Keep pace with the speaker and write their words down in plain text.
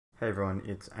Hey everyone,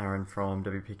 it's Aaron from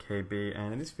WPKB,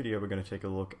 and in this video we're going to take a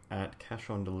look at cash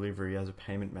on delivery as a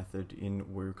payment method in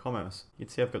WooCommerce. You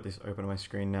can see I've got this open on my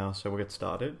screen now, so we'll get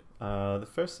started. The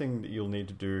first thing that you'll need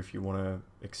to do if you want to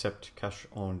accept cash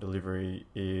on delivery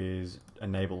is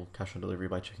enable cash on delivery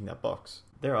by checking that box.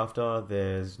 Thereafter,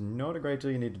 there's not a great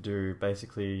deal you need to do.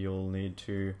 Basically, you'll need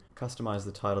to customize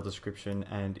the title, description,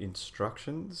 and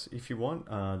instructions if you want.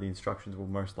 The instructions will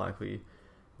most likely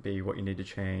be what you need to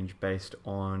change based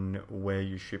on where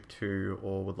you ship to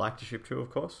or would like to ship to, of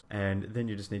course. And then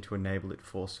you just need to enable it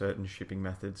for certain shipping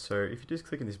methods. So if you just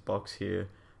click in this box here,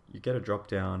 you get a drop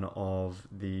down of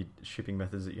the shipping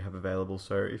methods that you have available.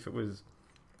 So if it was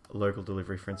local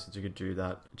delivery, for instance, you could do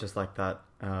that just like that.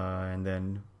 And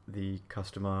then the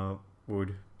customer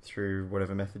would, through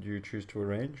whatever method you choose to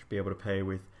arrange, be able to pay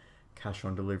with cash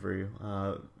on delivery,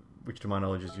 which to my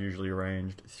knowledge is usually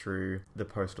arranged through the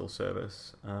postal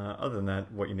service. Other than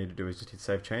that, what you need to do is just hit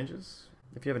save changes.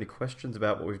 If you have any questions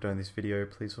about what we've done in this video,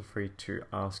 please feel free to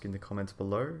ask in the comments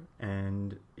below.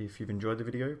 And if you've enjoyed the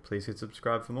video, please hit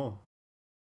subscribe for more.